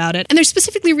upset about it, and they're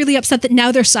specifically really upset that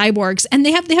now they're cyborgs, and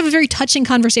they have a very touching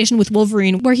conversation with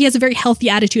Wolverine where he has a very healthy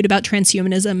attitude about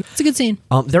transhumanism. It's a good scene.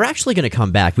 They're actually going to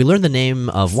come back. We learned the name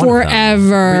of one Forever.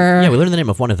 of them. We learned the name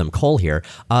of one of them, Cole here.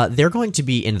 They're going to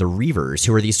be in the Reavers,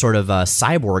 who are these sort of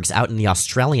cyborgs out in the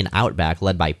Australian outback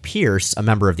led by Pierce, a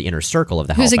member of the inner circle of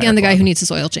the Hellfire Who's again the Club. guy who needs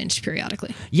his oil changed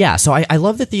periodically. Yeah, so I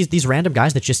love that these random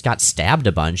guys that just got stabbed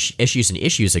a bunch issues and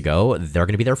issues ago, they're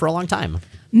going to be there for a long time.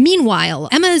 Meanwhile,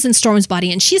 Emma is in Storm's body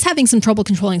and she's having some trouble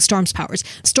controlling Storm's powers.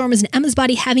 Storm is in Emma's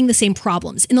body having the same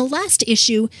problems. In the last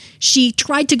issue, she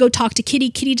tried to go talk to Kitty.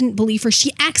 Kitty didn't believe her.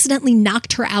 She accidentally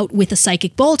knocked her out with a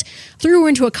psychic bolt, threw her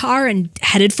into a car, and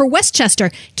headed for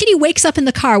Westchester. Kitty wakes up in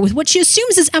the car with what she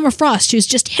assumes is Emma Frost, who's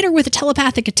just hit her with a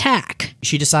telepathic attack.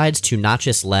 She decides to not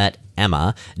just let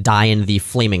Emma die in the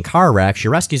flaming car wreck. She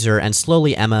rescues her, and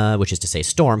slowly Emma, which is to say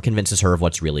Storm, convinces her of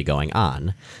what's really going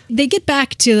on. They get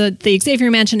back to the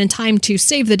Xavier Mansion in time to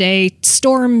save the day.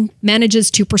 Storm manages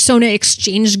to persona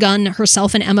exchange gun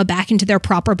herself and Emma back into their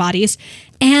proper bodies.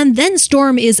 And then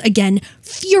Storm is again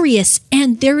furious.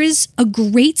 And there is a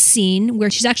great scene where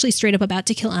she's actually straight up about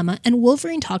to kill Emma, and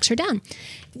Wolverine talks her down.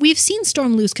 We've seen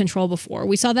Storm lose control before.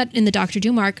 We saw that in the Doctor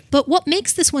Doom arc. But what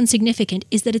makes this one significant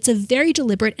is that it's a very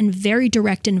deliberate and very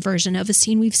direct inversion of a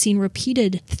scene we've seen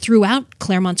repeated throughout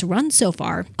Claremont's run so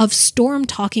far of Storm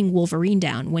talking Wolverine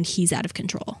down when he's out of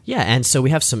control. Yeah, and so we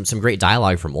have some great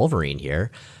dialogue from Wolverine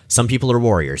here. Some people are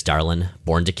warriors, darling,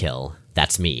 born to kill.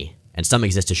 That's me. And some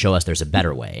exist to show us there's a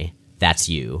better way. That's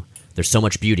you. There's so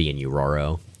much beauty in you,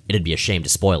 Roro. It'd be a shame to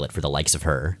spoil it for the likes of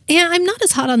her. Yeah, I'm not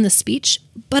as hot on this speech,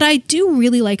 but I do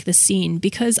really like this scene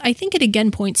because I think it again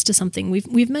points to something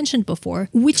we've mentioned before,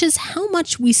 which is how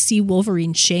much we see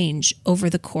Wolverine change over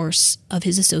the course of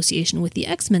his association with the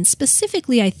X-Men,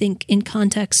 specifically, I think, in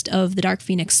context of the Dark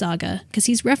Phoenix saga, because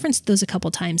he's referenced those a couple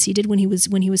times. He did when he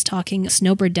was talking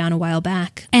Snowbird down a while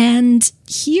back. And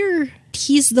here,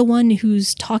 he's the one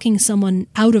who's talking someone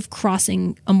out of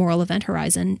crossing a moral event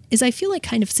horizon is, I feel like,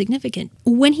 kind of significant.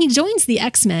 When he joins the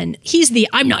X-Men, he's the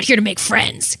I'm not here to make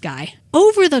friends guy.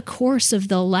 Over the course of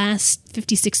the last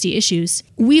 50, 60 issues,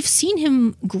 we've seen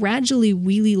him gradually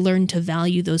really learn to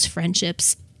value those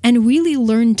friendships and really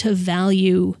learn to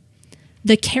value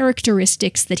the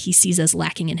characteristics that he sees as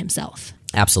lacking in himself.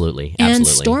 Absolutely. And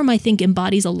Storm, I think,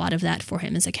 embodies a lot of that for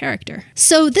him as a character.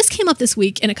 So this came up this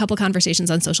week in a couple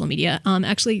conversations on social media,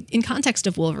 actually in context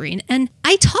of Wolverine. And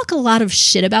I talk a lot of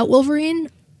shit about Wolverine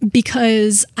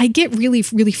because I get really,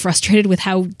 really frustrated with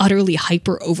how utterly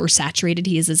hyper oversaturated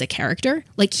he is as a character.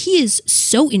 Like, he is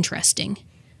so interesting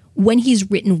when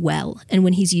he's written well and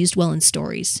when he's used well in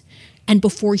stories. And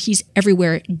before he's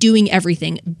everywhere, doing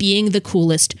everything, being the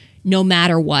coolest, no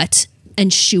matter what,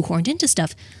 and shoehorned into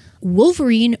stuff.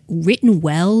 Wolverine, written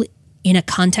well in a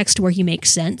context where he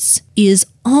makes sense, is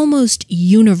almost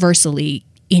universally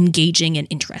engaging and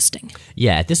interesting.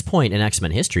 Yeah, at this point in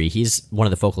X-Men history, he's one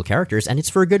of the focal characters, and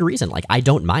it's for a good reason. Like, I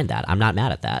don't mind that. I'm not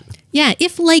mad at that. Yeah,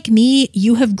 if, like me,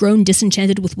 you have grown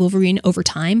disenchanted with Wolverine over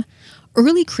time,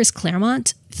 early Chris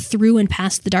Claremont, through and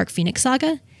past the Dark Phoenix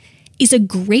saga, is a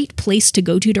great place to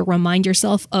go to remind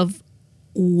yourself of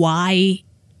why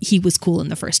he was cool in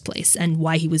the first place and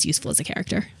why he was useful as a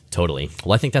character. Totally.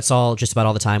 Well, I think that's just about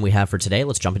all the time we have for today.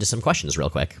 Let's jump into some questions real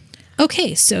quick.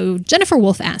 Okay, so Jennifer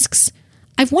Wolf asks,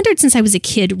 I've wondered since I was a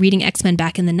kid reading X-Men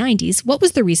back in the 90s, what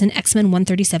was the reason X-Men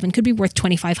 137 could be worth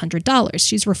 $2,500?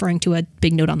 She's referring to a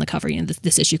big note on the cover,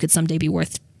 this issue could someday be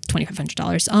worth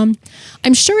 $2,500.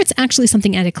 I'm sure it's actually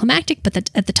something anticlimactic, but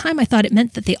at the time I thought it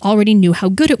meant that they already knew how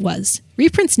good it was.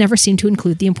 Reprints never seem to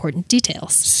include the important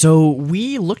details. So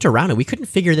we looked around and we couldn't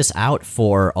figure this out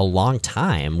for a long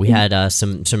time. We had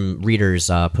some readers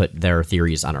put their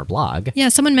theories on our blog. Yeah,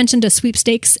 someone mentioned a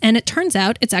sweepstakes, and it turns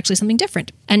out it's actually something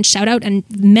different. And shout out and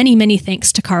many, many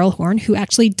thanks to Carl Horn, who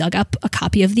actually dug up a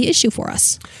copy of the issue for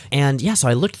us. And yeah, so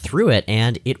I looked through it,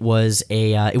 and it was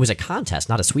a contest,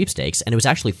 not a sweepstakes, and it was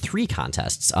actually 3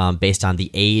 contests based on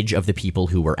the age of the people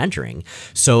who were entering.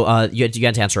 So you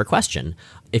had to answer a question.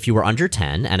 If you were under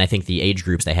 10, and I think the age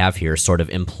groups they have here sort of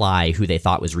imply who they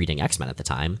thought was reading X-Men at the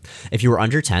time. If you were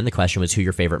under 10, the question was who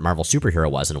your favorite Marvel superhero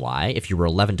was and why. If you were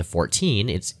 11 to 14,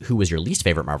 it's who was your least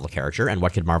favorite Marvel character and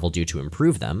what could Marvel do to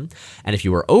improve them. And if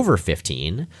you were over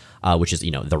 15, which is,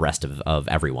 the rest of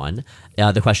everyone,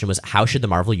 the question was how should the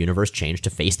Marvel Universe change to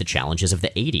face the challenges of the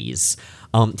 80s?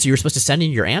 So you were supposed to send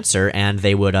in your answer, and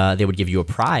they would give you a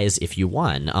prize if you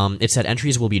won. It said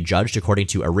entries will be judged according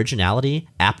to originality,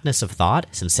 aptness of thought,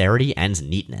 sincerity, and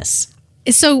neatness.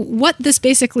 So what this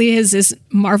basically is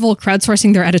Marvel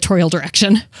crowdsourcing their editorial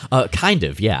direction. Kind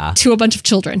of, yeah. To a bunch of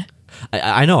children.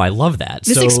 I know, I love that.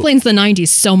 This explains the 90s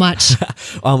so much.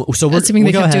 So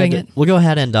they kept doing it. We'll go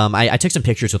ahead and I took some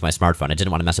pictures with my smartphone. I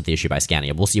didn't want to mess up the issue by scanning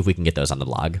it. We'll see if we can get those on the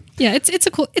blog. Yeah, it's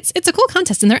a cool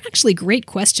contest, and they're actually great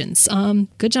questions.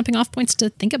 Good jumping off points to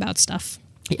think about stuff.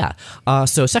 Yeah.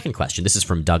 So second question. This is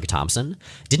from Doug Thompson.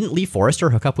 Didn't Lee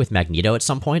Forrester hook up with Magneto at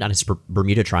some point on his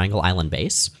Bermuda Triangle Island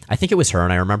base? I think it was her,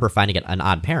 and I remember finding it an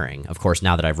odd pairing. Of course,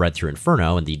 now that I've read through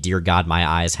Inferno and the Dear God, My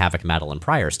Eyes, Havoc, Madeline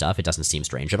Pryor stuff, it doesn't seem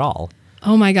strange at all.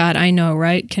 Oh my God, I know,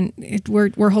 right?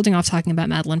 We're holding off talking about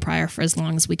Madeline Pryor for as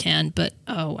long as we can, but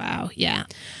oh wow, yeah.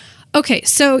 Okay,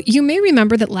 so you may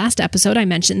remember that last episode I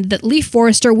mentioned that Lee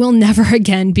Forrester will never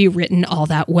again be written all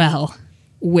that well,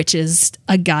 which is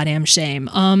a goddamn shame.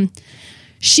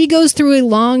 She goes through a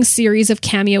long series of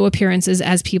cameo appearances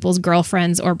as people's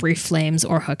girlfriends or brief flames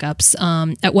or hookups.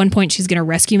 At one point, she's going to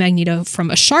rescue Magneto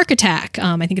from a shark attack.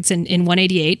 I think it's in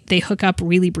 188. They hook up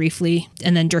really briefly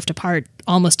and then drift apart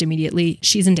almost immediately.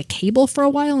 She's into Cable for a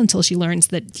while until she learns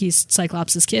that he's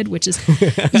Cyclops' kid, which is,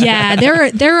 yeah,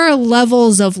 there are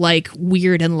levels of like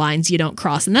weird and lines you don't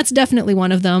cross. And that's definitely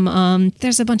one of them.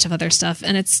 There's a bunch of other stuff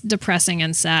and it's depressing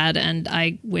and sad. And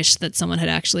I wish that someone had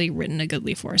actually written a good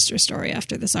Lee Forrester story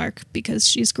after this arc because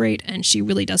she's great and she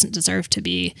really doesn't deserve to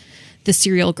be the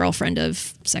serial girlfriend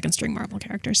of second string Marvel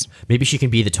characters. Maybe she can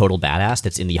be the total badass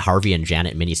that's in the Harvey and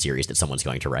Janet miniseries that someone's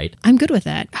going to write. I'm good with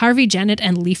that. Harvey, Janet,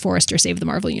 and Lee Forrester save the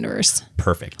Marvel Universe.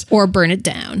 Perfect. Or burn it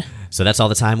down. So that's all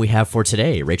the time we have for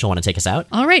today. Rachel, want to take us out?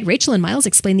 All right. Rachel and Miles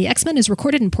Explain the X-Men is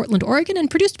recorded in Portland, Oregon, and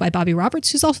produced by Bobby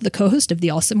Roberts, who's also the co-host of the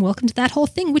awesome Welcome to That Whole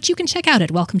Thing, which you can check out at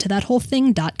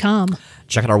welcometothatwholething.com.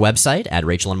 Check out our website at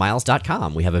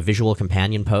rachelandmiles.com. We have a visual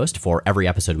companion post for every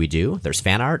episode we do. There's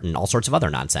fan art and all sorts of other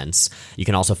nonsense. You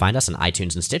can also find us on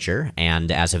iTunes and Stitcher,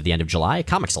 and as of the end of July,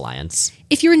 Comics Alliance.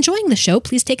 If you're enjoying the show,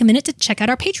 please take a minute to check out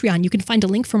our Patreon. You can find a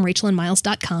link from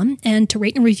rachelandmiles.com and to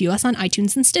rate and review us on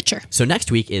iTunes and Stitcher. So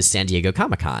next week is San Diego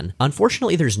Comic-Con.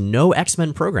 Unfortunately, there's no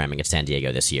X-Men programming at San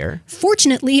Diego this year.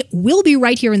 Fortunately, we'll be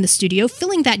right here in the studio,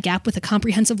 filling that gap with a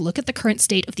comprehensive look at the current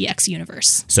state of the X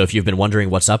universe. So if you've been wondering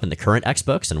what's up in the current X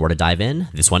books and where to dive in,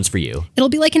 this one's for you. It'll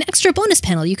be like an extra bonus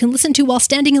panel you can listen to while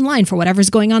standing in line for whatever's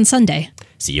going on Sunday.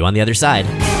 See you on the other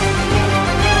side.